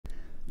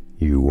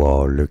You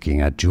are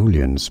looking at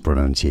Julian's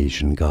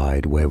pronunciation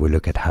guide, where we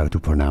look at how to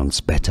pronounce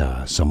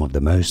better some of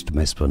the most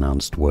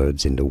mispronounced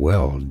words in the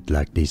world,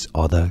 like this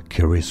other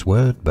curious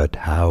word. But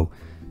how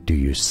do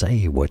you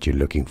say what you're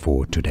looking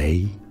for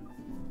today?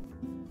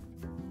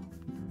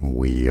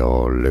 We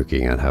are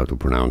looking at how to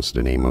pronounce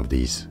the name of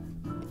this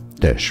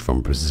dish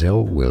from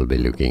Brazil. We'll be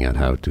looking at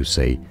how to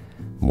say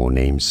more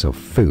names of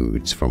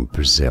foods from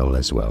Brazil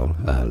as well,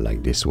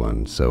 like this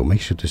one. So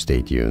make sure to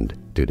stay tuned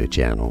to the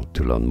channel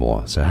to learn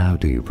more. So how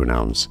do you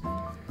pronounce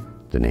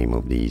the name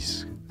of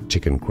these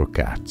chicken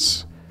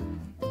croquettes?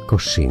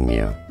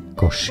 Coxinha,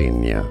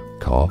 coxinha,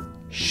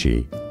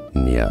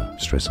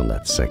 coxinha. Stress on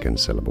that second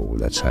syllable.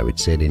 That's how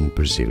it's said in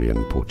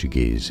Brazilian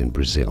Portuguese in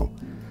Brazil.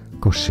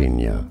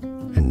 Coxinha.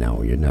 And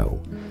now you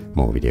know.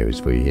 More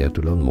videos for you here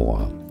to learn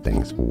more.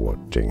 Thanks for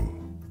watching.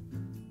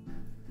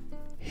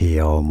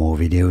 Here are more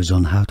videos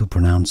on how to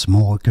pronounce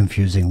more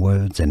confusing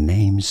words and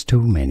names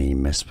too many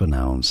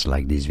mispronounced.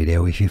 Like this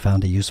video if you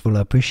found it useful.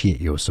 I appreciate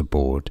your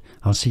support.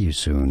 I'll see you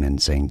soon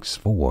and thanks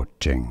for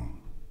watching.